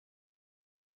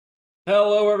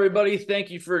Hello, everybody. Thank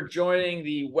you for joining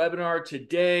the webinar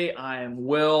today. I am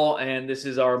Will, and this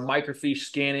is our microfiche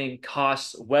scanning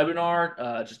costs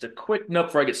webinar. Just a quick note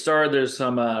before I get started, there's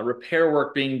some repair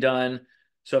work being done.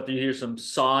 So if you hear some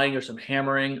sawing or some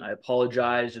hammering, I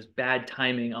apologize. Just bad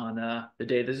timing on the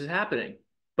day this is happening.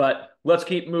 But let's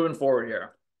keep moving forward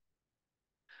here.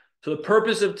 So the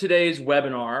purpose of today's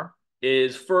webinar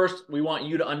is first, we want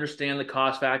you to understand the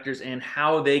cost factors and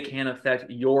how they can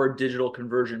affect your digital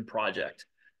conversion project.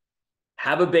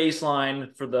 Have a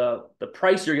baseline for the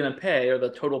price you're going to pay or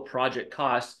the total project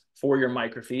cost for your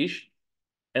microfiche.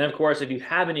 And of course, if you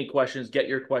have any questions, get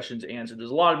your questions answered.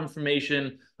 There's a lot of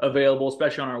information available,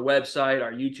 especially on our website,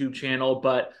 our YouTube channel,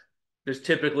 but there's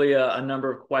typically a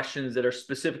number of questions that are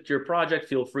specific to your project.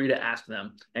 Feel free to ask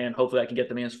them, and hopefully I can get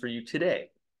them answered for you today.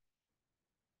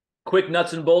 Quick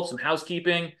nuts and bolts, some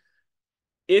housekeeping.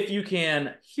 If you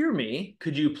can hear me,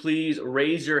 could you please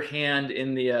raise your hand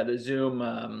in the Zoom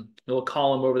little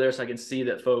column over there so I can see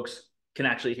that folks can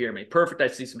actually hear me? Perfect. I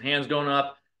see some hands going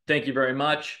up. Thank you very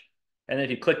much. And then if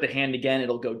you click the hand again,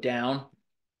 it'll go down.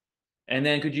 And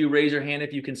then could you raise your hand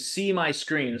if you can see my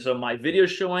screen? So my video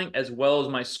is showing as well as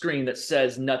my screen that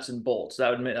says nuts and bolts.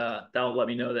 That'll let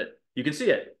me know that you can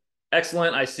see it.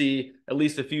 Excellent. I see at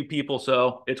least a few people,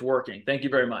 so it's working. Thank you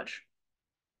very much.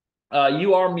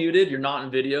 You are muted. You're not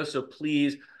in video, so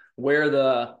please, where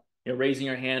the raising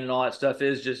your hand and all that stuff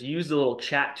is, just use the little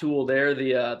chat tool there,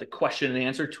 the question and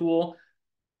answer tool.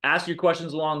 Ask your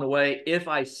questions along the way. If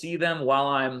I see them while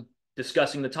I'm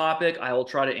discussing the topic, I will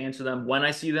try to answer them when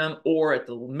I see them, or at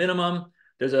the minimum,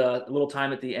 there's a little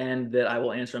time at the end that I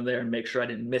will answer them there and make sure I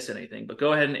didn't miss anything. But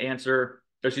go ahead and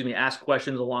ask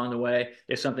questions along the way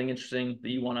if something interesting that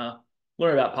you want to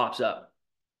learn about pops up.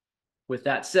 With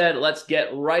that said, let's get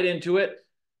right into it.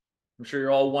 I'm sure you're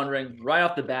all wondering right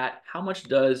off the bat, how much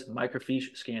does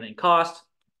microfiche scanning cost?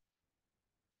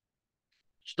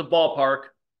 Just a ballpark,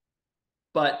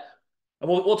 but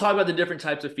we'll talk about the different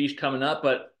types of fiche coming up,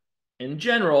 but in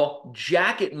general,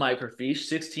 jacket microfiche,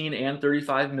 16 and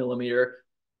 35 millimeter,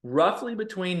 roughly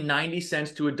between 90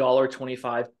 cents to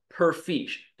 $1.25 per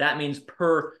fiche. That means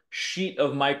per sheet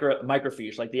of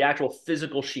microfiche, like the actual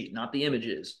physical sheet, not the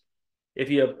images. If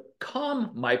you have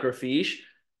com microfiche,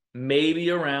 maybe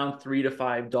around $3 to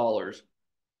 $5.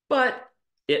 But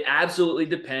it absolutely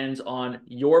depends on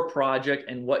your project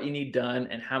and what you need done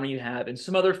and how many you have and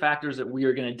some other factors that we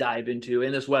are going to dive into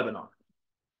in this webinar.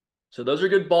 So those are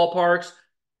good ballparks,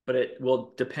 but it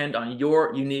will depend on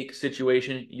your unique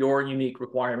situation, your unique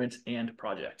requirements and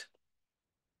project.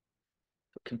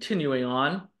 So continuing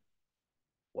on,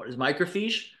 what is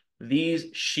microfiche? These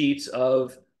sheets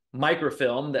of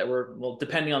microfilm that were, well,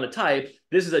 depending on the type,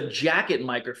 this is a jacket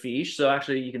microfiche. So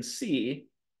actually you can see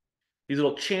these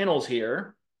little channels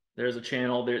here. There's a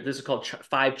channel there. This is called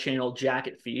 5-channel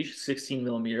jacket fiche, 16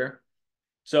 millimeter.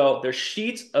 So there's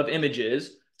sheets of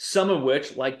images, some of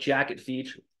which, like jacket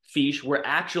fiche, were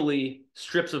actually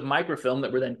strips of microfilm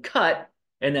that were then cut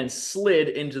and then slid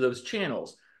into those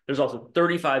channels. There's also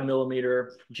 35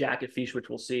 millimeter jacket fiche, which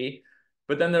we'll see.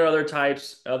 But then there are other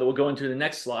types that we'll go into the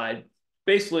next slide.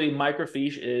 Basically,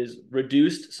 microfiche is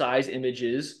reduced size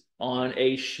images on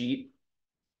a sheet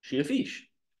of fiche.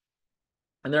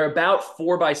 And they're about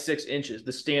 4 by 6 inches,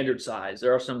 the standard size.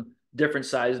 There are some different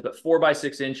sizes, but 4 by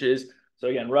 6 inches. So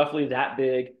again, roughly that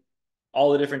big.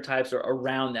 All the different types are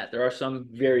around that. There are some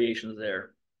variations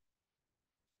there.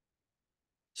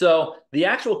 So the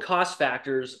actual cost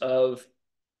factors of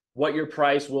what your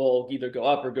price will either go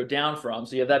up or go down from.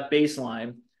 So you have that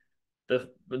baseline. The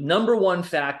number one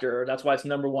factor, that's why it's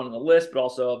number one on the list, but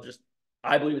also just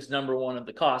I believe it's number one of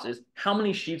the cost, is how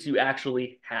many sheets you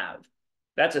actually have.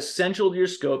 That's essential to your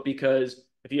scope because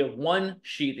if you have one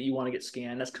sheet that you want to get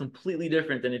scanned, that's completely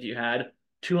different than if you had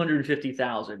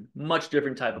 250,000, much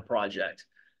different type of project.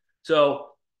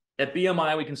 So at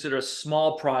BMI, we consider a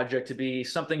small project to be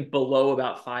something below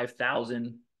about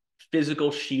 5,000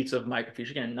 physical sheets of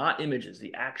microfiche. Again, not images,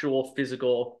 the actual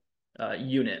physical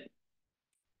unit.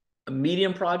 A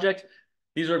medium project,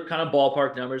 these are kind of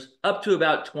ballpark numbers, up to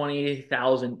about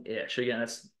 20,000-ish. Again,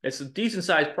 it's a decent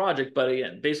sized project, but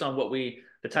again, based on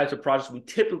the types of projects we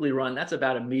typically run, that's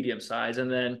about a medium size.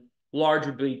 And then large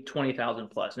would be 20,000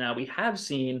 plus. Now, we have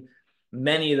seen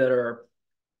many that are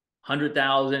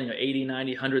 100,000, 80,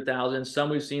 90, 100,000. Some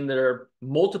we've seen that are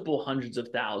multiple hundreds of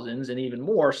thousands and even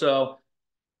more. So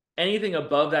anything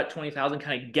above that 20,000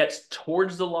 kind of gets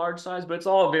towards the large size, but it's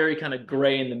all very kind of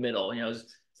gray in the middle.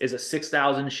 Is a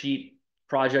 6,000 sheet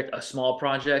project a small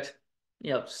project?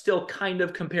 Still kind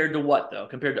of compared to what though?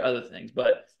 Compared to other things,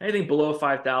 but anything below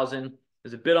 5,000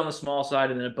 is a bit on the small side,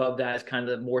 and then above that is kind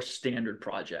of the more standard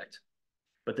project.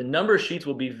 But the number of sheets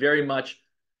will be very much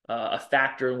a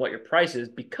factor in what your price is,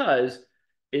 because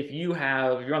if you're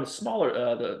on the smaller,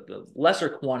 the lesser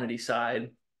quantity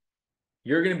side,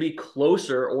 you're going to be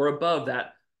closer or above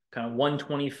that kind of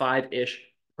 125-ish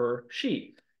per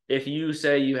sheet. If you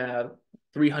say you have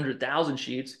 300,000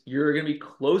 sheets, you're going to be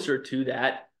closer to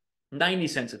that 90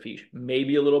 cents a piece,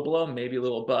 maybe a little below, maybe a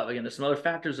little above. Again, there's some other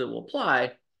factors that will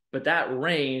apply, but that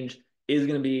range is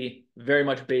going to be very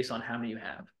much based on how many you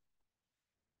have.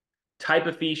 Type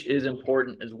of fiche is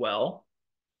important as well.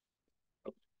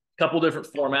 A couple different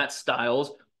formats,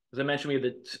 styles. As I mentioned, we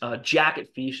have the jacket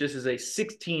fiche. This is a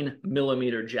 16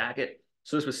 millimeter jacket.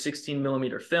 So this was 16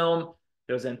 millimeter film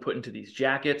that was then put into these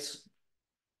jackets.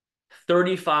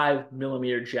 35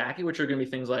 millimeter jacket, which are going to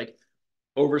be things like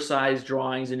oversized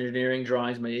drawings, engineering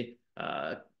drawings, maybe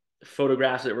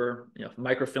photographs that were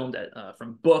microfilmed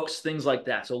from books, things like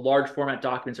that. So large format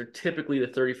documents are typically the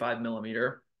 35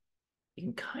 millimeter. You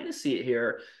can kind of see it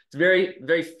here. It's very,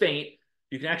 very faint.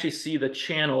 You can actually see the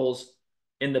channels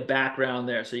in the background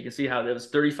there. So you can see how there was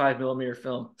 35 millimeter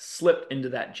film slipped into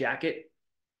that jacket.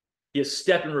 You have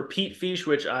step and repeat fiche,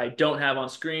 which I don't have on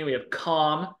screen. We have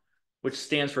COM, which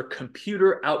stands for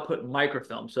computer output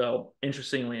microfilm. So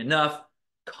interestingly enough,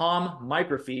 COM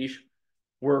microfiche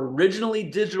were originally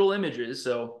digital images,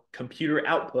 so computer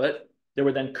output, that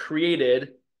were then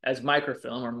created as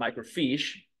microfilm or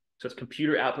microfiche. So it's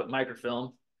computer output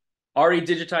microfilm. Already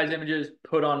digitized images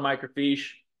put on microfiche.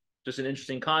 Just an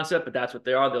interesting concept, but that's what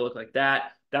they are. They look like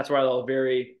that. That's why they're all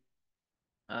very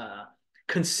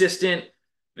consistent.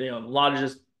 A lot of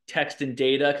just text and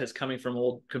data, because coming from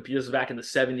old computers back in the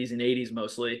 70s and 80s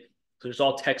mostly. So there's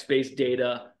all text-based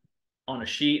data on a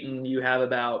sheet, and you have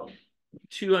about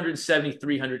 270,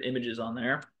 300 images on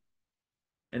there.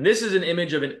 And this is an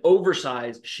image of an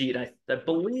oversized sheet. I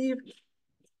believe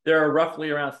there are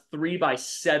roughly around 3 by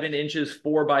 7 inches,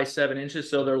 4 by 7 inches.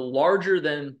 So they're larger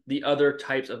than the other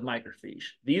types of microfiche.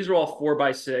 These are all 4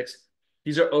 by 6.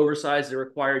 These are oversized. They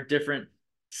require different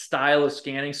style of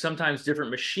scanning, sometimes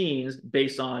different machines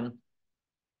based on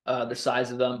the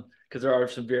size of them, because there are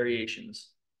some variations.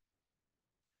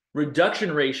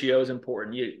 Reduction ratio is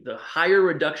important. The higher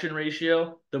reduction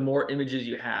ratio, the more images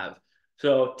you have.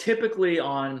 So typically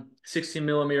on 16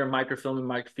 millimeter microfilm and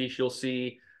microfiche, you'll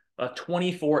see a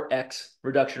 24x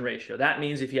reduction ratio. That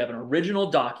means if you have an original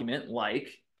document, like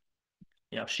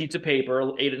sheets of paper,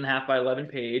 8.5 by 11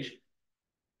 page,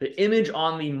 the image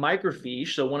on the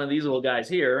microfiche, so one of these little guys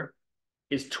here,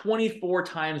 is 24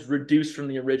 times reduced from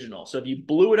the original. So if you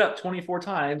blew it up 24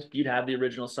 times, you'd have the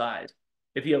original size.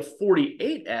 If you have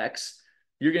 48x,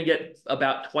 you're going to get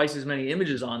about twice as many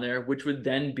images on there, which would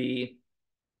then be,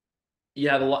 you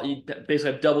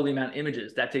basically have double the amount of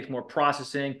images. That takes more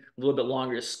processing, a little bit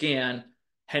longer to scan.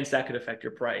 Hence, that could affect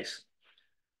your price.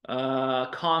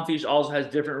 Comfiche also has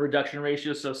different reduction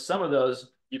ratios. So some of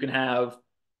those you can have,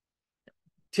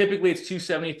 typically it's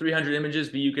 270, 300 images,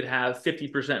 but you could have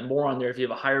 50% more on there if you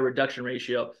have a higher reduction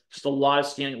ratio. Just a lot of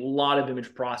scanning, a lot of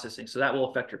image processing. So that will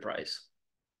affect your price.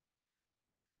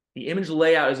 The image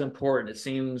layout is important. It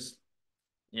seems,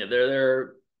 there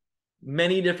are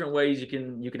many different ways you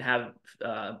can have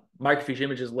microfiche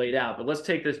images laid out. But let's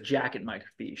take this jacket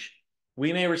microfiche.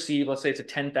 We may receive, let's say it's a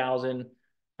 10,000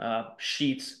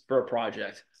 sheets for a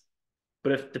project.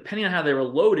 But depending on how they were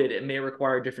loaded, it may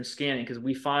require different scanning, because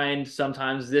we find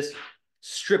sometimes this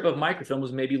strip of microfilm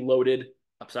was maybe loaded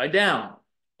upside down,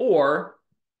 or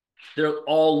they're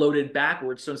all loaded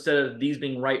backwards. So instead of these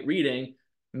being right reading,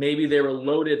 maybe they were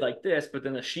loaded like this, but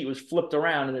then the sheet was flipped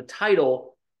around and the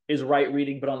title is right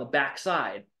reading, but on the back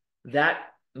side. That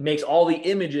makes all the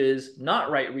images not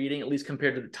right reading, at least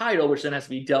compared to the title, which then has to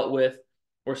be dealt with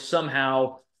or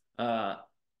somehow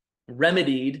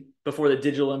remedied before the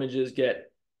digital images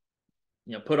get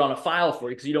put on a file for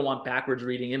you, because you don't want backwards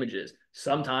reading images.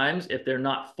 Sometimes if they're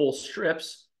not full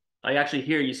strips, like actually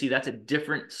here you see that's a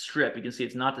different strip. You can see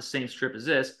it's not the same strip as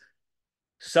this.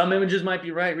 Some images might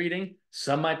be right reading,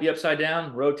 some might be upside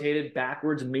down, rotated,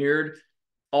 backwards, mirrored,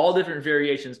 all different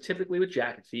variations, typically with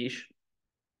jacket fiche,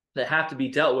 that have to be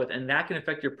dealt with, and that can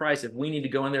affect your price if we need to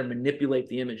go in there and manipulate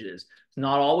the images. It's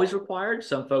not always required.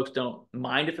 Some folks don't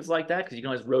mind if it's like that, because you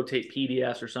can always rotate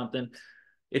PDFs or something.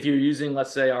 If you're using,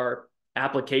 let's say, our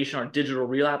application, our digital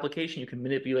reel application, you can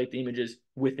manipulate the images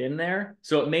within there.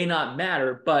 So it may not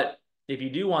matter, but if you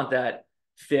do want that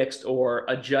fixed or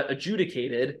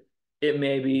adjudicated, it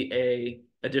may be a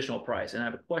additional price. And I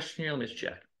have a question here. Let me just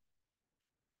check.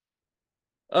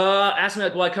 Asking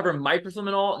like, will I cover microfilm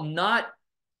at all? Not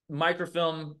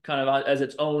microfilm kind of as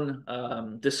its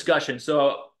own discussion.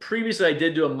 So previously I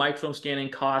did do a microfilm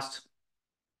scanning cost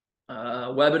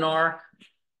webinar.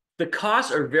 The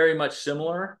costs are very much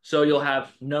similar. So you'll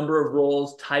have number of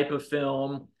rolls, type of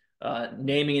film,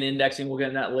 naming and indexing. We'll get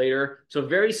into that later. So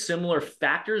very similar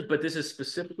factors, but this is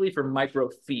specifically for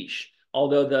microfiche,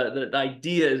 although the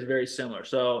idea is very similar.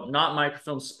 So not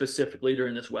microfilm specifically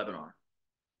during this webinar.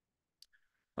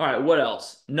 All right, what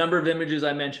else? Number of images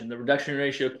I mentioned. The reduction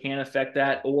ratio can affect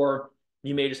that, or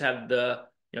you may just have the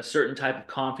certain type of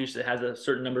comp fiche that has a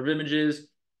certain number of images.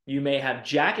 You may have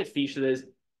jacket fiche that is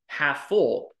half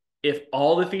full. If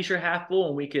all the fiche are half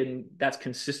full and that's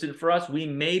consistent for us, we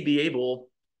may be able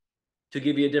to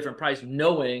give you a different price,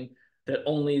 knowing that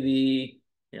only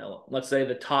let's say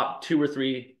the top 2 or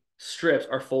 3 strips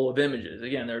are full of images.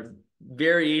 Again, there are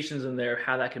variations in there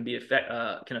how that can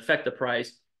affect the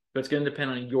price, but it's going to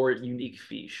depend on your unique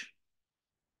fiche.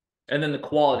 And then the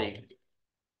quality.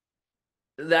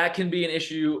 That can be an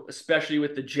issue, especially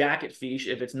with the jacket fiche,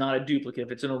 if it's not a duplicate.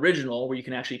 If it's an original, where you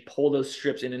can actually pull those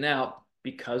strips in and out,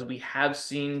 because we have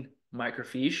seen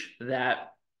microfiche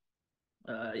that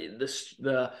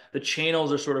the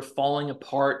channels are sort of falling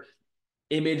apart,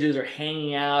 images are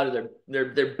hanging out, or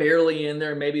they're barely in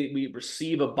there. Maybe we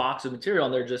receive a box of material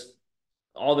and they're just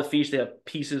all the fiche, they have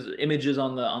images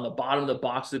on the bottom of the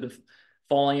box that have been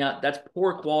falling out. That's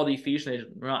poor quality fiche, and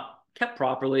they're not kept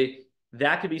properly.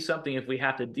 That could be something if we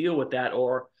have to deal with that,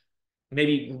 or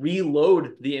maybe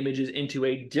reload the images into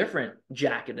a different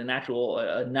jacket,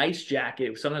 a nice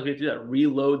jacket. Sometimes we have to do that,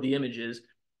 reload the images.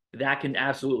 That can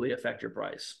absolutely affect your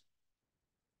price.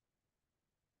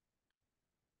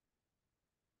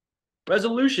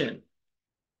 Resolution.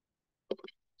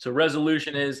 So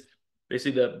resolution is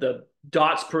basically the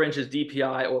dots per inch is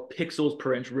DPI, or pixels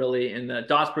per inch, really. And the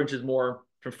dots per inch is more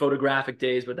from photographic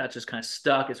days, but that's just kind of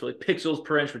stuck. It's really pixels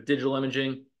per inch for digital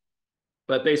imaging.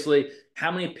 But basically,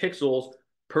 how many pixels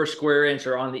per square inch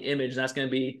are on the image, and that's going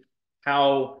to be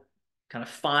how kind of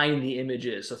fine the image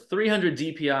is. So 300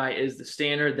 DPI is the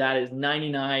standard. That is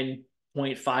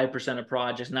 99.5% of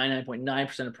projects,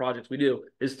 99.9% of projects we do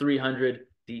is 300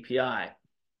 DPI.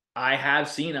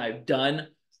 I've done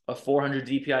a 400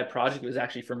 DPI project. It was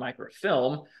actually for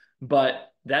microfilm,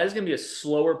 but that is going to be a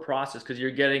slower process because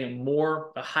you're getting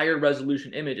a higher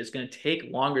resolution image. It's going to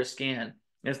take longer to scan.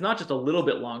 And it's not just a little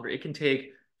bit longer. It can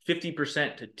take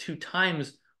 50% to 2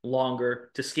 times longer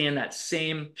to scan that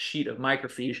same sheet of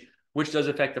microfiche, which does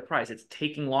affect the price. It's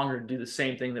taking longer to do the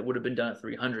same thing that would have been done at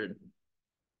 300.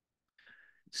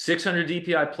 600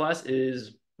 DPI plus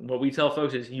is what we tell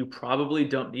folks is you probably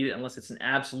don't need it unless it's an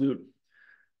absolute,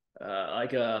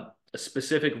 like a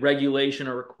specific regulation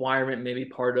or requirement, maybe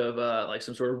part of like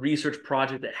some sort of research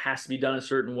project that has to be done a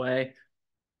certain way.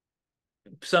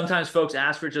 Sometimes folks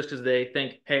ask for it just because they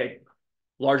think, hey,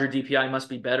 larger DPI must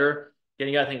be better. Then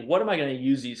you got to think, what am I going to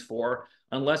use these for?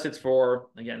 Unless it's for,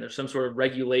 again, there's some sort of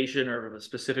regulation or a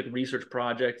specific research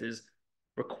project is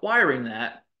requiring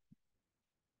that,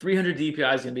 300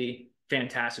 DPI is going to be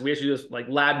fantastic. We actually use like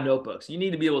lab notebooks. You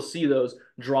need to be able to see those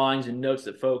drawings and notes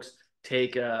that folks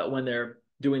take when they're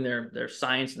doing their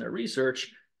science and their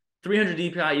research. 300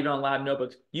 DPI, even on lab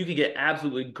notebooks, you can get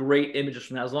absolutely great images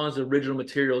from that as long as the original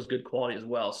material is good quality as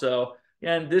well. So,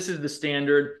 and this is the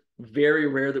standard. Very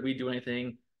rare that we do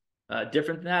anything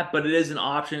different than that, but it is an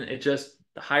option. It just,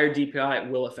 the higher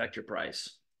DPI will affect your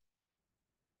price.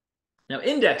 Now,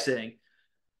 indexing,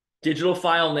 digital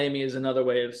file naming is another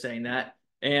way of saying that.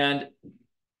 And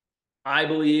I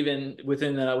believe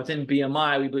within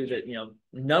BMI, we believe that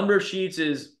number of sheets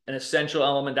is an essential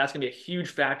element. That's going to be a huge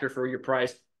factor for your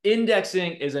price.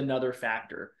 Indexing is another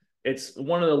factor. It's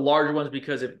one of the larger ones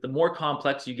because the more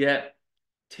complex you get,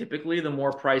 typically the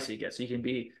more pricey you get. So you can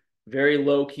be very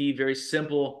low key, very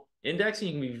simple indexing.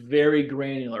 You can be very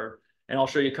granular, and I'll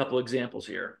show you a couple examples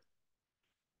here.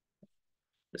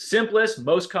 The simplest,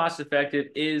 most cost effective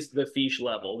is the fiche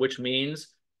level, which means,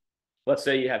 let's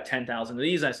say you have 10,000 of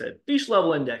these. I said, fiche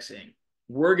level indexing.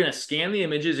 We're going to scan the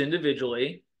images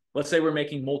individually. Let's say we're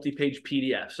making multi-page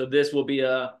PDF. So this will be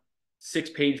a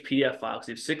 6-page PDF file because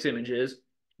you have 6 images.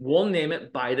 We'll name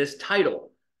it by this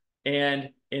title. And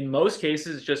in most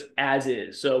cases, it's just as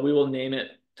is. So we will name it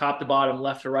top to bottom,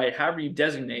 left to right, however you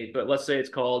designate. But let's say it's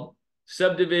called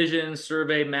subdivision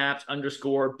survey maps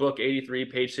 _ book 83,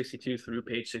 page 62 through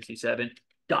page 67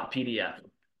 .pdf.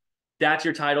 That's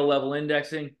your title level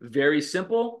indexing. Very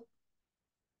simple.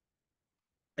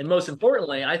 And most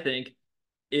importantly, I think,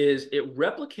 is it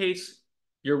replicates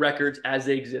your records as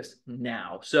they exist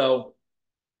now. So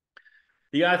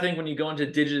you got to think when you go into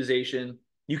digitization,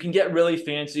 you can get really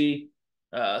fancy,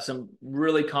 some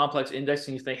really complex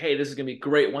indexing. You think, hey, this is going to be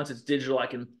great. Once it's digital, I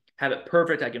can have it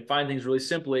perfect. I can find things really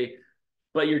simply.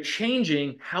 But you're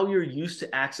changing how you're used to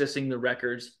accessing the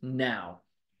records now.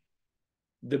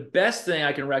 The best thing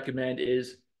I can recommend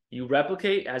is you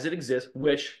replicate as it exists,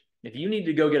 which if you need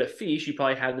to go get a fiche, you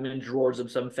probably have them in drawers of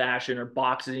some fashion or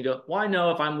boxes. And you go, well, I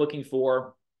know if I'm looking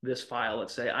for this file,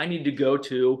 let's say I need to go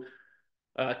to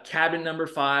cabinet number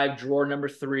 5, drawer number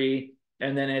 3,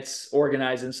 and then it's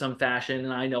organized in some fashion,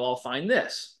 and I know I'll find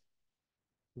this.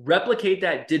 Replicate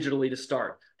that digitally to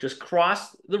start. Just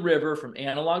cross the river from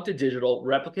analog to digital,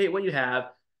 replicate what you have,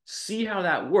 see how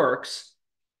that works,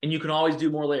 and you can always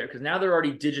do more later because now they're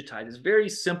already digitized. It's very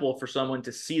simple for someone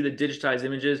to see the digitized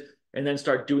images and then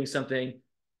start doing something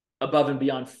above and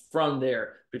beyond from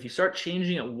there. But if you start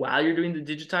changing it while you're doing the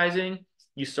digitizing,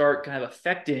 you start kind of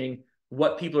affecting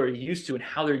what people are used to and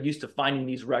how they're used to finding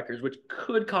these records, which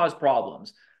could cause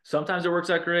problems. Sometimes it works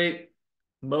out great.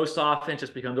 Most often it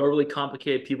just becomes overly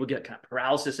complicated. People get kind of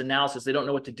paralysis analysis. They don't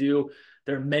know what to do.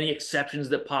 There are many exceptions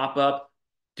that pop up.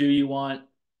 Do you want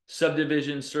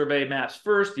subdivision survey maps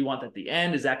first? Do you want that at the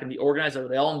end? Is that going to be organized? Are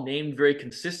they all named very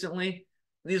consistently?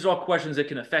 These are all questions that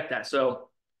can affect that. So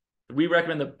we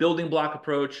recommend the building block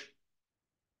approach.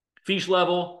 Fiche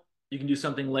level, you can do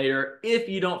something later if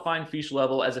you don't find fiche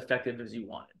level as effective as you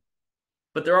wanted.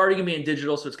 But they're already going to be in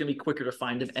digital, so it's going to be quicker to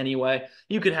find them anyway.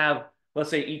 You could have, let's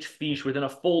say, each fiche within a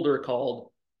folder called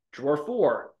drawer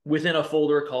 4, within a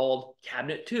folder called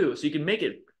cabinet 2. So you can make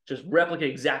it just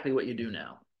replicate exactly what you do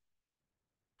now.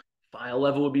 File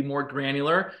level would be more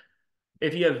granular.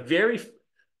 If you have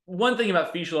one thing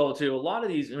about fiche level too, a lot of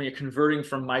these, when you're converting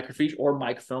from microfiche or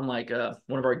microfilm, like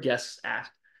one of our guests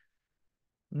asked,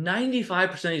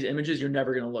 95% of these images you're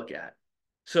never going to look at.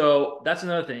 So that's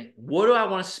another thing. What do I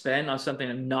want to spend on something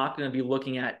I'm not going to be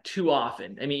looking at too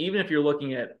often? I mean, even if you're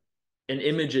looking at an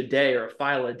image a day or a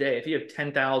file a day, if you have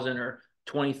 10,000 or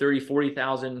 20, 30,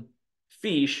 40,000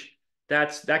 fiche,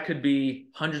 that could be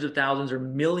hundreds of thousands or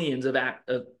millions of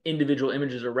individual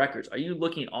images or records. Are you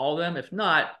looking at all of them? If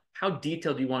not, how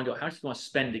detailed do you want to go? How much do you want to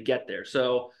spend to get there?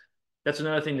 So that's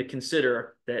another thing to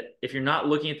consider, that if you're not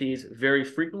looking at these very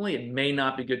frequently, it may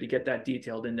not be good to get that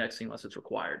detailed indexing unless it's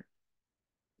required.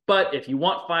 But if you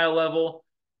want file level,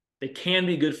 they can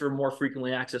be good for more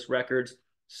frequently accessed records,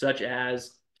 such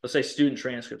as, let's say, student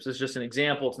transcripts. This is just an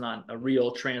example. It's not a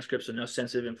real transcript, so no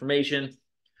sensitive information.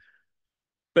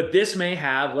 But this may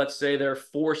have, let's say there are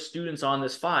 4 students on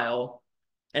this file,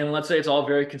 and let's say it's all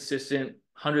very consistent,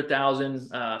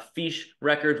 100,000 fiche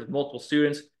records with multiple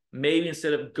students. Maybe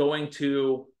instead of going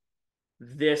to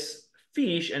this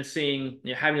fiche and seeing,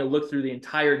 having to look through the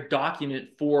entire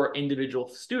document for individual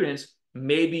students,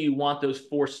 maybe you want those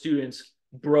 4 students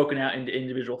broken out into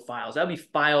individual files. That would be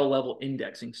file level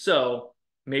indexing. So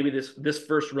maybe this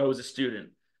first row is a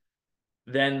student.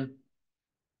 Then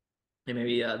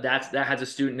maybe that has a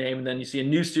student name, and then you see a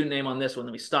new student name on this one.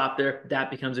 Then we stop there.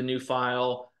 That becomes a new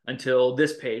file until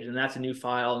this page, and that's a new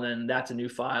file, and then that's a new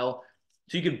file.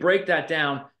 So you could break that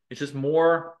down. It's just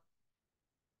more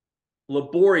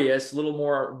laborious, a little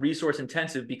more resource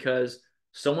intensive, because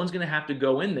someone's going to have to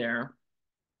go in there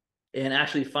and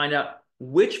actually find out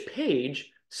which page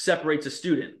separates a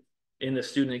student in the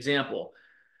student example.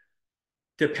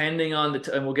 Depending on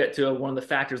and we'll get to one of the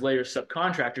factors later,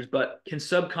 subcontractors, but can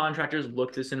subcontractors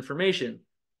look this information?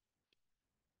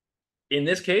 In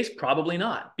this case, probably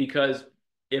not, because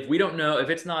if we don't know, if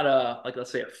it's not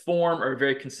let's say a form or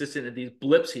very consistent at these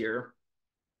blips here,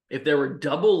 if there were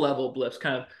double level blips,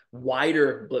 kind of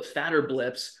wider blips, fatter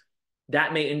blips,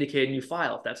 that may indicate a new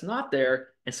file. If that's not there,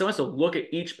 and someone has to look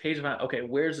at each page and find, okay,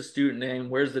 where's the student name?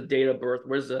 Where's the date of birth?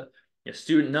 Where's the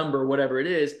student number, whatever it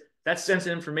is, that's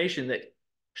sensitive information that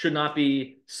should not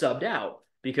be subbed out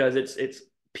because it's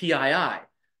PII.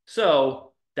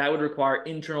 So that would require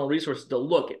internal resources to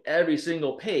look at every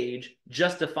single page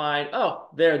just to find, oh,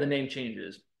 there, the name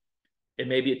changes. It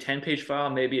may be a 10-page file,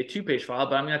 maybe a 2-page file,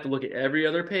 but I'm gonna have to look at every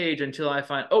other page until I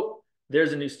find, oh,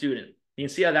 there's a new student. You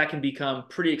can see how that can become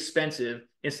pretty expensive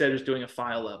instead of just doing a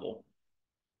file level,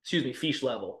 fiche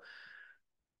level.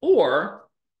 Or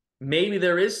maybe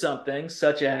there is something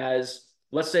such as,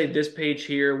 let's say this page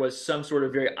here was some sort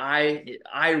of very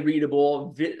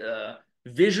eye-readable,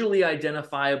 visually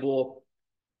identifiable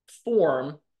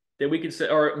form that we could say,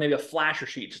 or maybe a flasher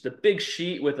sheet, just a big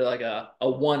sheet with like a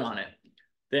 1 on it.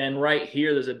 Then right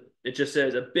here, it just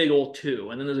says a big old 2,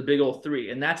 and then there's a big old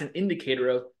 3. And that's an indicator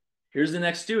of, here's the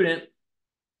next student.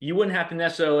 You wouldn't have to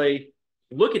necessarily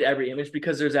look at every image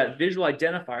because there's that visual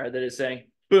identifier that is saying,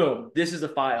 boom, this is a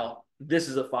file, this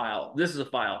is a file, this is a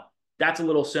file. That's a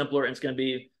little simpler, and it's going to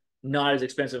be not as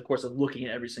expensive, of course, of looking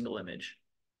at every single image.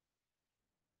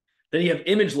 Then you have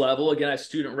image level. Again, I have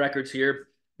student records here.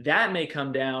 That may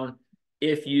come down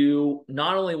if you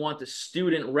not only want the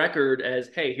student record as,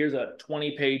 hey, here's a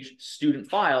 20-page student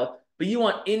file, but you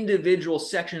want individual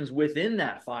sections within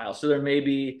that file. So there may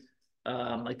be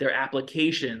like their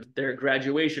application, their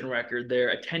graduation record, their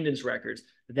attendance records.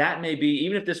 That may be,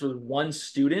 even if this was one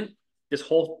student, this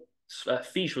whole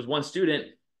fiche was one student,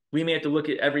 we may have to look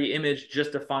at every image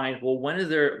just to find, well,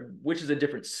 which is a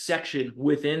different section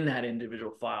within that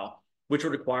individual file, which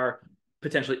would require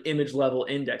potentially image level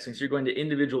indexing. So you're going to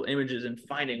individual images and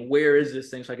finding where is this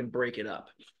thing so I can break it up.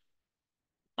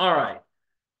 All right.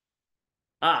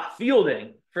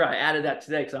 Fielding. I added that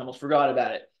today because I almost forgot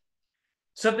about it.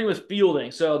 Something with fielding.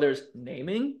 So there's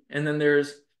naming and then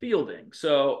there's fielding.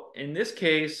 So in this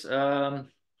case, yeah,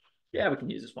 we can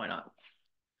use this. Why not?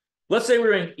 Let's say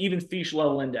we're doing even fiche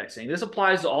level indexing. This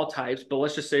applies to all types, but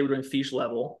let's just say we're doing fiche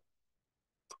level.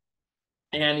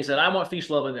 And he said, I want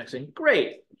fiche level indexing.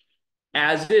 Great.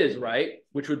 As is, right?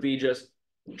 Which would be just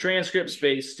transcript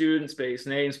space, student space,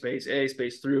 name space, A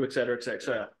space, through, et cetera, et cetera, et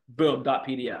cetera. Boom,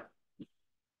 .pdf.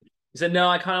 He said, no,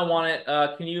 I kind of want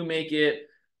it. Can you make it?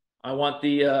 I want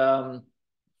the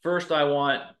first. I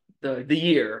want the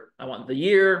year. I want the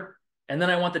year, and then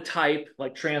I want the type,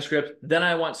 like transcript. Then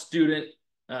I want student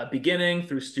beginning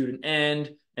through student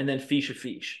end, and then fiche of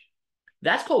fiche.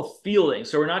 That's called fielding.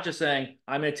 So we're not just saying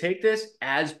I'm going to take this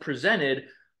as presented.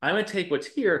 I'm going to take what's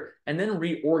here and then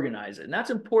reorganize it, and that's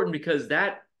important because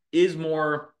that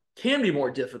can be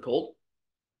more difficult.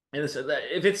 And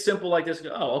if it's simple like this,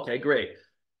 oh, okay, great.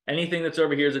 Anything that's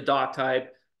over here is a doc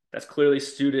type. That's clearly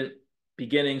student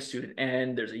beginning, student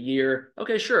end. There's a year.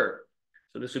 Okay, sure.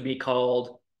 So this would be called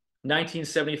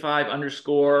 1975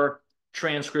 underscore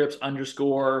transcripts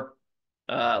underscore.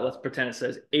 Let's pretend it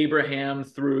says Abraham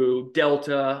through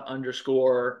Delta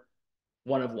underscore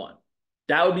 1 of 1.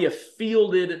 That would be a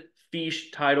fielded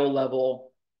fiche title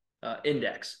level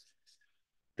index.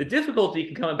 The difficulty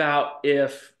can come about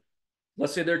if,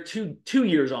 let's say there are two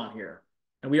years on here,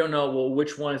 and we don't know, well,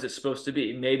 which one is it supposed to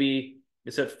be? Maybe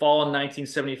it said fall in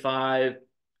 1975,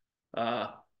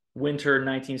 winter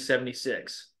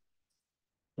 1976.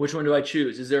 Which one do I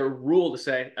choose? Is there a rule to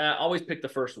say, always pick the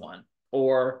first one,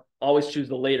 or always choose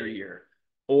the later year?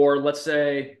 Or let's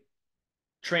say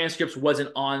transcripts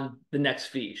wasn't on the next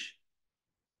fiche.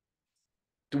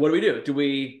 What do we do? Do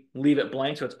we leave it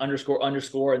blank so it's underscore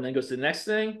underscore and then goes to the next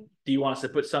thing? Do you want us to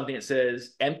put something that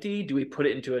says empty? Do we put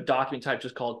it into a document type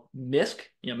just called misc,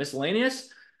 miscellaneous?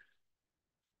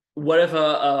 What if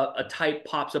a type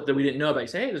pops up that we didn't know about? You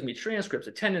say, hey, there's going to be transcripts,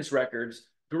 attendance records,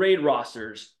 grade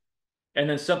rosters, and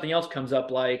then something else comes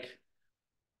up like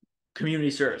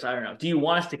community service. I don't know. Do you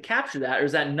want us to capture that, or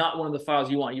is that not one of the files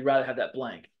you want? You'd rather have that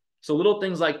blank. So little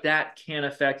things like that can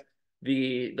affect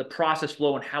the process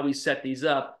flow and how we set these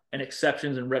up, and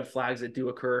exceptions and red flags that do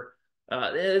occur.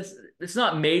 It's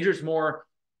not major. It's more,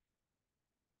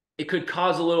 it could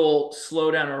cause a little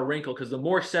slowdown or a wrinkle because the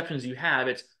more exceptions you have,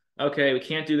 it's okay, we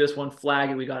can't do this one,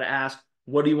 flag it. We got to ask,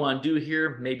 what do you want to do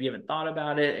here? Maybe you haven't thought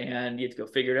about it and you have to go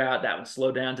figure it out. That would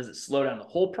slow down. Does it slow down the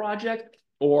whole project,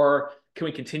 or can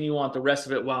we continue on with the rest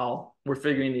of it while we're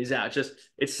figuring these out?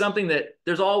 It's something that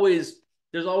there's always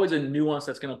a nuance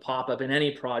that's going to pop up in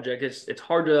any project. It's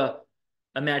hard to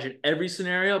imagine every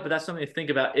scenario, but that's something to think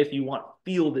about if you want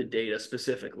fielded data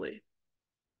specifically.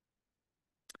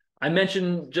 I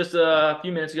mentioned just a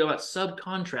few minutes ago about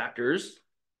subcontractors,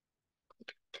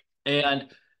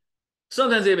 and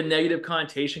sometimes they have a negative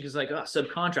connotation because, like,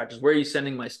 subcontractors, where are you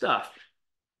sending my stuff?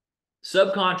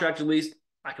 Subcontractors, at least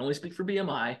I can only speak for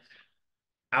BMI.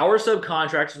 Our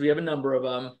subcontractors, we have a number of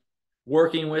them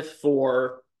working with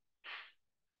for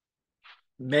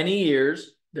many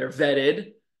years. They're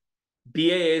vetted.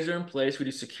 BAAs are in place. We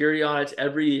do security audits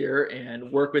every year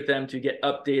and work with them to get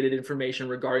updated information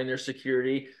regarding their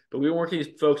security. But we've been working with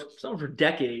these folks, some for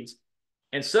decades.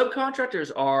 And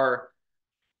subcontractors are,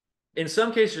 in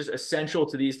some cases, essential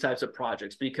to these types of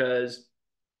projects because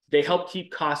they help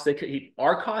keep costs. They keep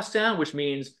our costs down, which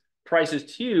means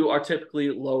prices to you are typically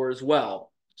lower as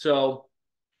well. So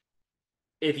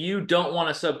if you don't want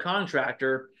a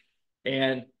subcontractor,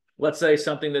 and let's say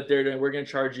something that they're doing, we're going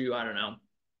to charge you, I don't know,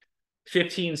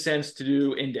 15 cents to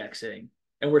do indexing.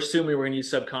 And we're assuming we're going to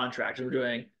use subcontractors. We're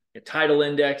doing title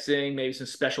indexing, maybe some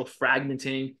special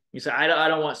fragmenting. You say, I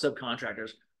don't want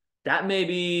subcontractors. That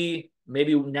maybe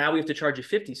now we have to charge you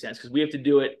 50 cents because we have to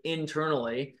do it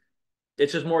internally.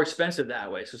 It's just more expensive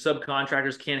that way. So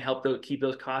subcontractors can help keep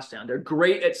those costs down. They're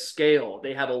great at scale.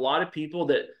 They have a lot of people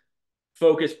that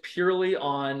focus purely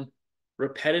on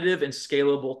repetitive and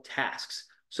scalable tasks.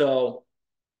 So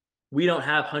we don't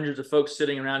have hundreds of folks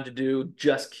sitting around to do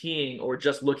just keying or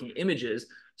just looking at images.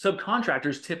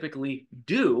 Subcontractors typically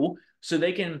do, so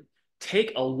they can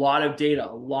take a lot of data,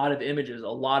 a lot of images, a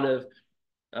lot of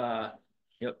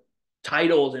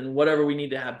titles and whatever we need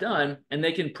to have done, and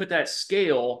they can put that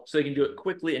scale so they can do it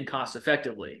quickly and cost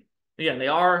effectively. Again, they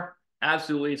are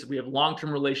absolutely, we have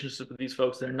long-term relationships with these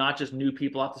folks. They're not just new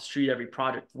people off the street every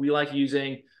project. We like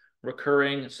using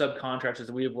recurring subcontractors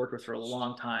that we have worked with for a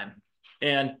long time.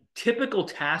 And typical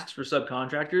tasks for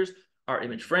subcontractors are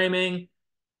image framing.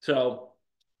 So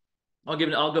I'll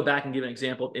go back and give an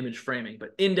example of image framing,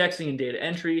 but indexing and data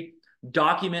entry,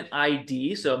 document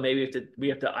ID. So maybe we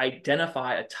have to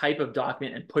identify a type of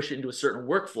document and push it into a certain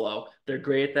workflow. They're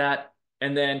great at that.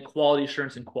 And then quality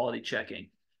assurance and quality checking.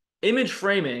 Image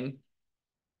framing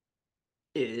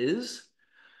is,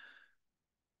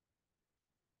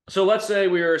 so let's say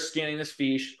we are scanning this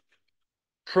fiche.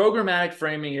 Programmatic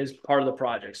framing is part of the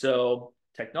project. So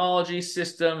technology,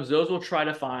 systems, those will try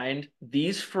to find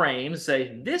these frames,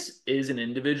 say, this is an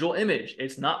individual image.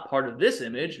 It's not part of this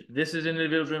image. This is an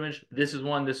individual image. This is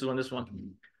one, this is one, this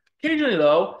one. Occasionally,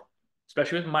 though,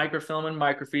 especially with microfilm and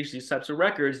microfiche, these types of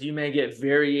records, you may get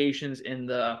variations in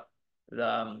the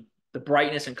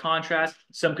brightness and contrast.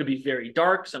 Some could be very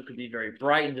dark. Some could be very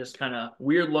bright and just kind of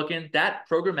weird looking. That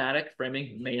programmatic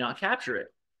framing may not capture it.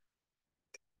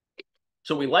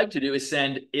 So what we like to do is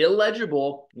send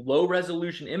illegible, low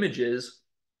resolution images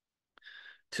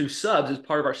to subs as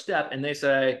part of our step. And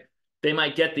they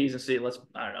might get these and say, I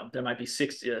don't know, there might be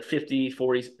 60, 50,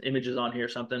 40 images on here or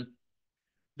something.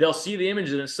 They'll see the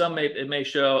images and it may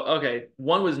show, okay,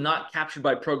 one was not captured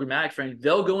by programmatic framing.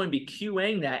 They'll go and be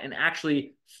QAing that and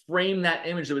actually frame that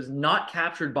image that was not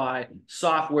captured by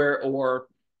software or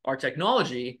our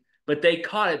technology, but they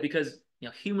caught it because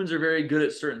humans are very good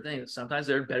at certain things. Sometimes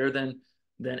they're better than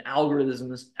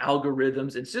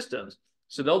algorithms and systems.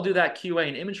 So they'll do that QA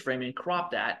and image framing and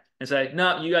crop that and say,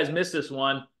 no, you guys missed this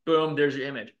one. Boom, there's your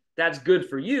image. That's good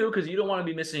for you because you don't want to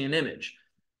be missing an image.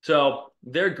 So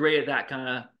they're great at that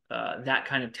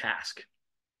kind of task.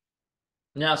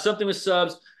 Now, something with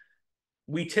subs,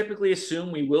 we typically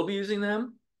assume we will be using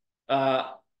them.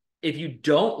 If you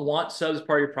don't want subs as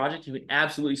part of your project, you can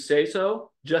absolutely say so.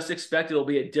 Just expect it'll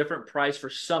be a different price for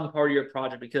some part of your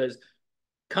project because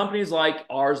companies like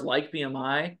ours, like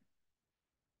BMI,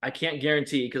 I can't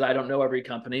guarantee because I don't know every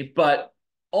company, but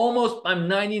I'm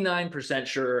 99%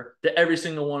 sure that every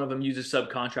single one of them uses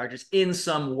subcontractors in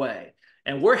some way.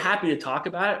 And we're happy to talk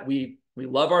about it. We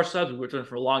love our subs. We've worked with them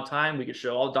for a long time. We can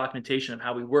show all the documentation of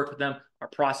how we work with them, our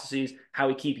processes, how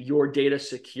we keep your data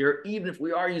secure, even if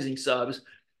we are using subs.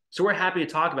 So we're happy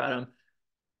to talk about them.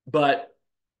 But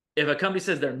if a company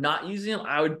says they're not using them,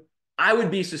 I would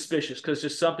be suspicious because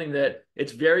it's just something that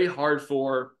it's very hard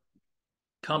for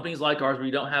companies like ours where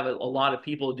you don't have a lot of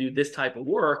people do this type of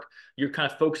work. You're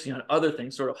kind of focusing on other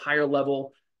things, sort of higher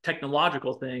level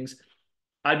technological things.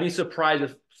 I'd be surprised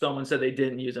if someone said they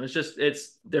didn't use them.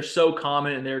 They're so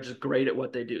common and they're just great at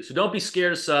what they do. So don't be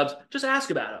scared of subs. Just ask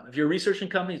about them. If you're researching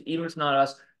companies, even if it's not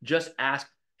us, just ask,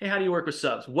 hey, how do you work with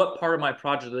subs? What part of my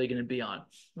project are they going to be on?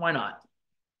 Why not?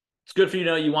 It's good for you to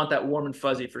know you want that warm and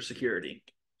fuzzy for security.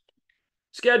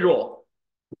 Schedule.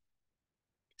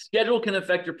 Schedule can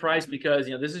affect your price because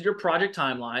this is your project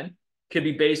timeline. Could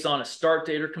be based on a start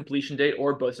date or completion date,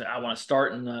 or both. I want to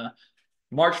start in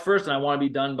March 1st and I want to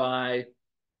be done by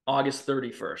August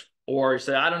 31st. Or you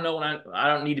say, I don't know when I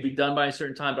don't need to be done by a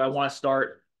certain time, but I want to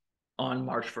start on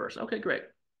March 1st. Okay, great.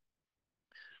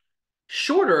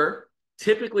 Shorter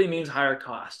typically means higher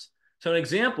cost. So an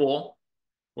example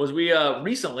was we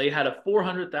recently had a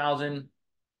 400,000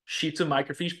 sheets of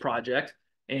microfiche project,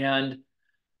 and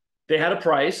they had a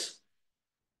price.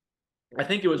 I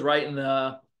think it was right in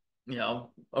the,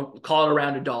 call it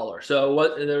around $1.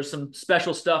 So there's some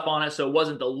special stuff on it. So it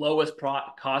wasn't the lowest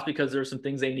cost because there's some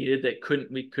things they needed that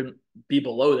we couldn't be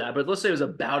below that. But let's say it was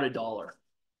about $1.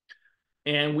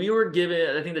 And we were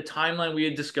given, I think the timeline we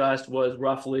had discussed was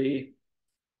roughly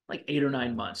like 8 or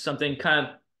 9 months, something kind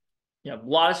of, a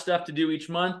lot of stuff to do each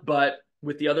month, but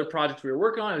with the other projects we were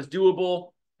working on, it was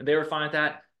doable and they were fine with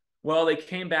that. Well, they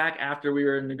came back after we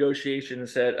were in negotiation and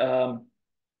said,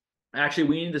 actually,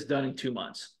 we need this done in 2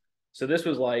 months. So this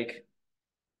was I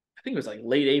think it was like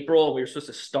late April. We were supposed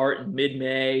to start in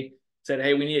mid-May. Said,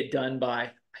 hey, we need it done by,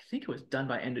 I think it was done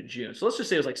by end of June. So let's just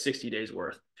say it was like 60 days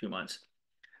worth, 2 months.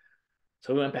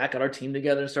 So we went back, got our team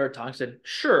together and started talking. Said,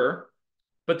 sure.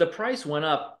 But the price went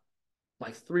up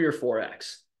like 3 or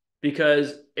 4x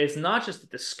because it's not just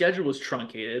that the schedule was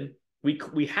truncated.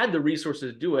 We had the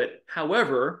resources to do it.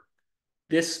 However,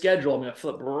 this schedule, I'm going to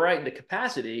flip right into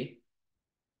capacity.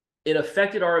 It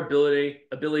affected our ability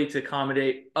to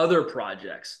accommodate other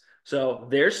projects. So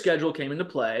their schedule came into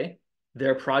play.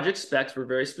 Their project specs were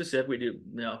very specific. We do,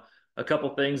 a couple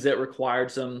things that required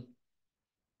some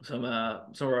some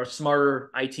of our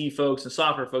smarter IT folks and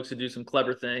software folks to do some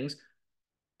clever things.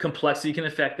 Complexity can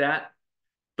affect that,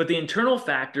 but the internal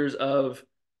factors of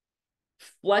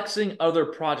flexing other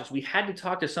projects. We had to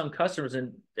talk to some customers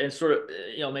and sort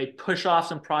of maybe push off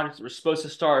some projects that were supposed to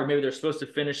start, or maybe they're supposed to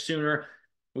finish sooner.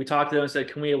 We talked to them and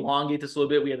said, can we elongate this a little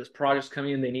bit? We have this project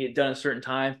coming in, they need it done at a certain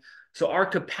time. So our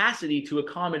capacity to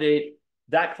accommodate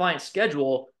that client's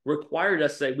schedule required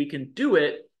us to say we can do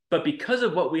it, but because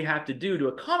of what we have to do to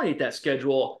accommodate that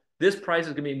schedule, this price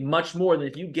is going to be much more than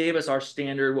if you gave us our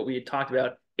standard, what we had talked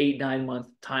about, 8-9 month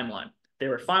timeline. They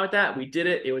were fine with that. We did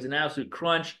it. It was an absolute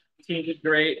crunch. Team did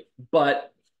great,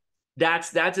 but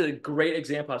that's a great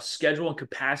example of schedule and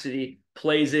capacity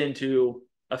plays into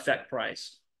affect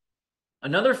price.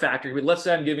 Another factor, let's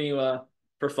say I'm giving you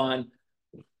for fun,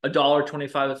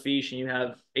 $1.25 a fiche, and you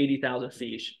have 80,000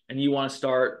 fiche, and you want to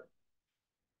start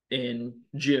in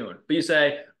June. But you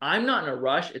say, I'm not in a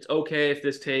rush. It's okay if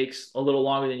this takes a little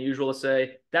longer than usual. Let's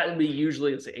say that would be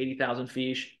usually, let's say 80,000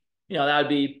 fiche. That would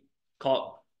be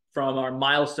called from our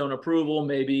milestone approval,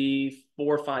 maybe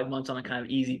 4 or 5 months on a kind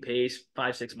of easy pace,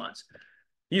 5-6 months.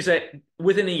 You say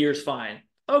within a year is fine.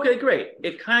 Okay, great.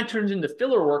 It kind of turns into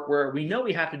filler work where we know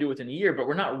we have to do it within a year, but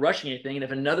we're not rushing anything. And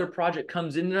if another project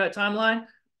comes into that timeline,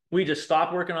 we just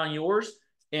stop working on yours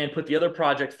and put the other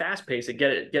project fast paced and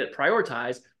get it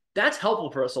prioritized. That's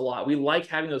helpful for us a lot. We like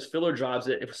having those filler jobs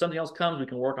that if something else comes, we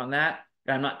can work on that.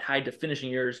 And I'm not tied to finishing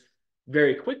yours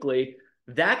very quickly.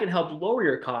 That can help lower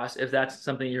your costs if that's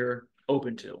something you're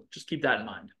open to. Just keep that in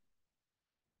mind.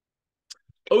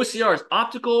 OCR is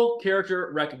optical character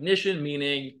recognition,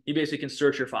 meaning you basically can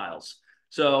search your files.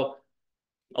 So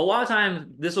a lot of times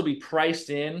this will be priced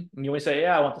in. And you may say,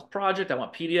 yeah, I want this project, I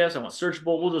want PDFs, I want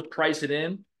searchable. We'll just price it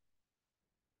in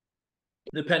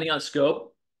depending on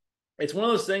scope. It's one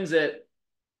of those things that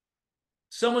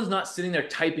someone's not sitting there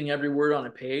typing every word on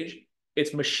a page.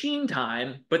 It's machine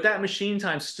time, but that machine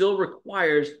time still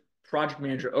requires project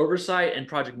manager oversight and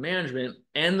project management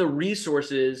and the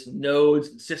resources,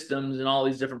 nodes, systems, and all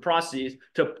these different processes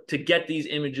to get these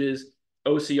images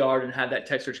OCR'd and have that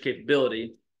text search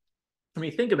capability. I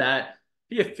mean, think about it.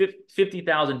 If you have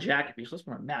 50,000 jacket fiches, let's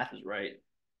see my math is right.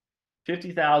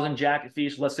 50,000 jacket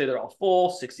fiches, let's say they're all full,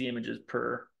 60 images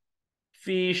per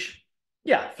fiche.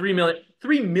 Yeah, 3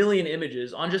 million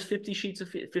images on just 50 sheets of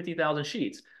 50,000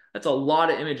 sheets. That's a lot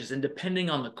of images. And depending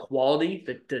on the quality,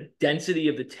 the density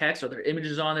of the text, are there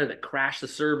images on there that crash the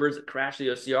servers, that crash the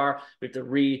OCR? We have to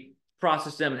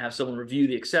reprocess them and have someone review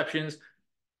the exceptions.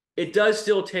 It does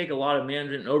still take a lot of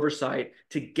management and oversight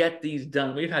to get these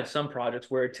done. We've had some projects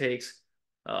where it takes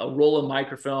a roll of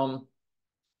microfilm,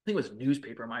 I think it was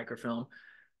newspaper microfilm,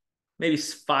 maybe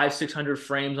 500-600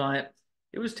 frames on it.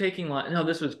 It was taking no,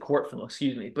 this was court film,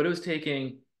 excuse me, but it was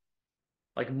taking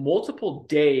like multiple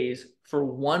days for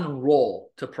one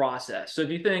roll to process. So if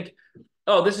you think,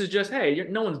 oh, this is just, hey,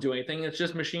 no one's doing anything, it's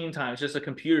just machine time, it's just a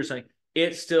computer thing,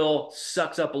 it still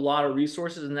sucks up a lot of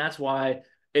resources, and that's why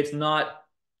it's not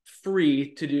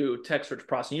free to do text search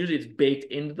processing. Usually it's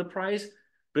baked into the price,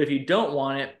 but if you don't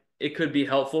want it, it could be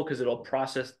helpful because it'll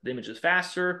process the images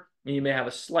faster, and you may have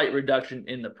a slight reduction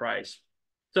in the price.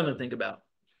 Something to think about.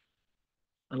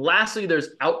 And lastly, there's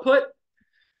output,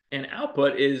 and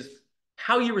output is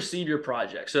how you receive your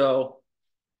project. So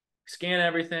scan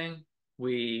everything,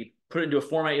 we put it into a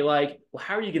format you like. Well,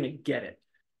 how are you going to get it?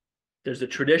 There's a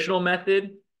traditional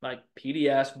method like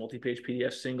PDFs, multi-page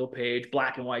PDF, single page,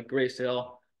 black and white,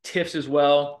 grayscale, TIFFs as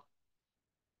well.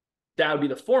 That would be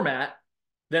the format.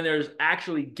 Then there's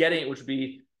actually getting it, which would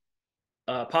be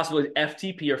possibly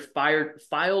FTP or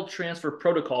file transfer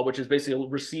protocol, which is basically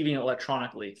receiving it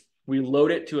electronically. We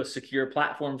load it to a secure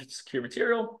platform, secure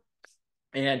material,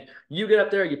 and you get up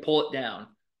there, you pull it down.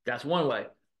 That's one way.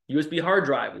 USB hard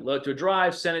drive, we load it to a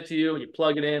drive, send it to you, you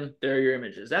plug it in, there are your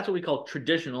images. That's what we call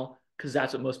traditional, because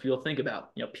that's what most people think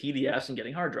about, PDFs and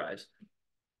getting hard drives.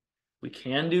 We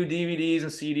can do DVDs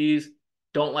and CDs,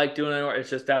 don't like doing it anymore. It's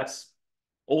just that's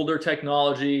older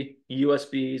technology.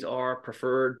 USBs are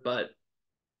preferred, but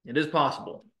it is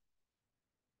possible.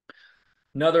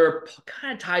 Another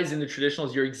kind of ties into traditional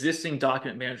is your existing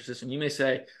document management system. You may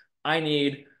say, I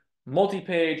need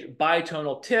multi-page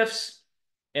bitonal TIFFs,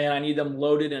 and I need them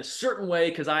loaded in a certain way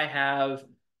because I have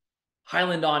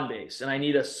Highland on base, and I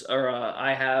need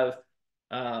I have,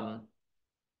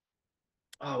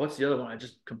 what's the other one? I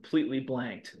just completely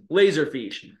blanked.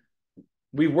 Laserfiche.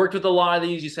 We've worked with a lot of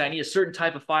these. You say, I need a certain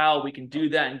type of file. We can do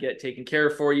that and get it taken care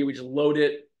of for you. We just load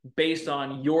it based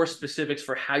on your specifics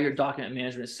for how your document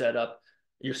management is set up,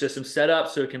 your system set up,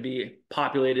 so it can be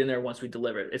populated in there once we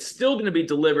deliver it. It's still going to be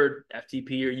delivered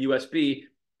FTP or USB,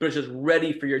 but it's just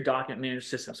ready for your document management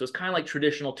system. So it's kind of like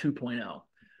traditional 2.0.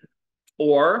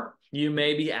 Or you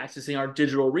may be accessing our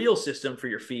digital reel system for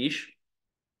your fiche,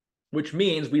 which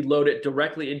means we load it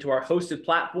directly into our hosted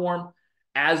platform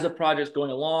as the project's going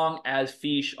along, as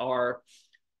fiche are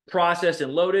processed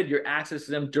and loaded, you're accessing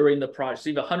them during the project.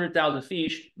 So you have 100,000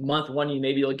 fiche. Month one, you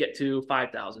maybe you'll get to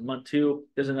 5,000. Month two,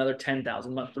 there's another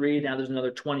 10,000. Month three, now there's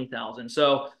another 20,000.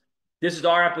 So this is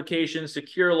our application,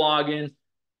 secure login.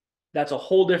 That's a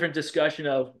whole different discussion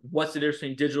of what's the difference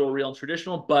between digital, real, and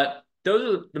traditional. But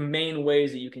those are the main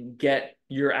ways that you can get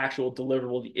your actual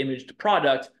deliverable, the image to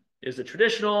product, is the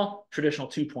traditional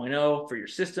 2.0 for your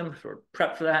system, for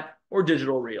prep for that, or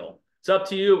digital real. It's up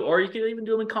to you, or you can even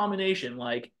do them in combination.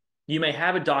 Like you may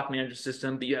have a doc manager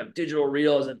system, but you have digital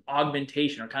reel as an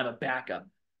augmentation or kind of a backup.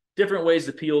 Different ways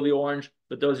to peel the orange,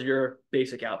 but those are your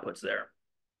basic outputs there.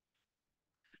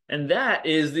 And that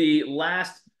is the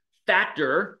last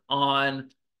factor on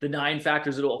the 9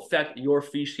 factors that will affect your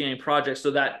fiche scanning project.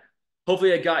 So that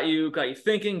hopefully it got you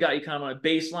thinking, got you kind of on a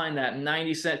baseline. That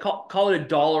 90 cent, call it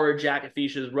 $1 a jacket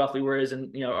fiche is roughly where it is,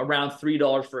 and around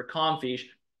 $3 for a com fiche.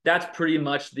 That's pretty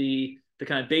much the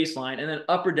kind of baseline, and then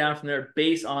up or down from there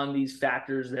based on these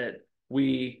factors that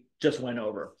we just went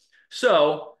over.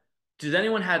 So does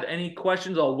anyone have any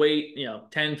questions? I'll wait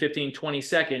 10, 15, 20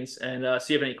 seconds and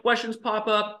see if any questions pop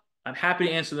up. I'm happy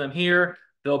to answer them here.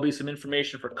 There'll be some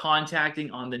information for contacting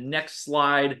on the next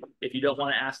slide. If you don't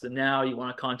want to ask them now, you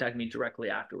want to contact me directly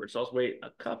afterwards. So I'll wait a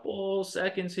couple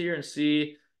seconds here and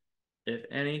see if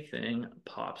anything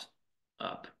pops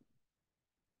up.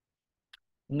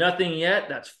 Nothing yet.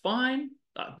 That's fine.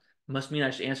 Must mean I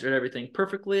just answered everything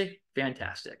perfectly.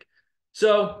 Fantastic.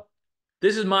 So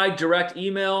this is my direct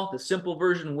email, the simple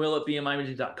version,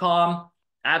 will@bmimaging.com.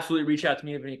 Absolutely reach out to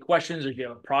me if you have any questions, or if you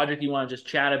have a project you want to just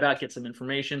chat about, get some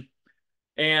information.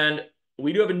 And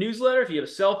we do have a newsletter. If you have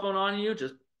a cell phone on you,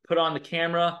 just put on the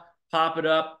camera, pop it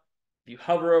up. If you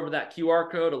hover over that QR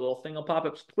code, a little thing will pop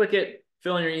up. Just click it,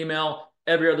 fill in your email.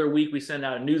 Every other week, we send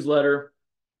out a newsletter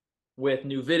with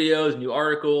new videos, new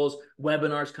articles,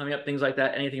 webinars coming up, things like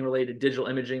that, anything related to digital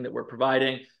imaging that we're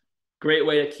providing. Great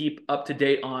way to keep up to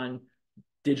date on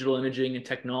digital imaging and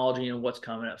technology and what's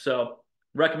coming up. So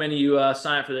recommend you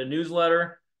sign up for the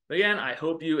newsletter. But again, I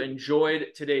hope you enjoyed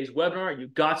today's webinar. You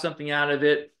got something out of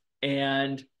it,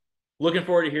 and looking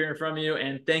forward to hearing from you.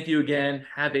 And thank you again.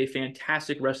 Have a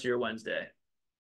fantastic rest of your Wednesday.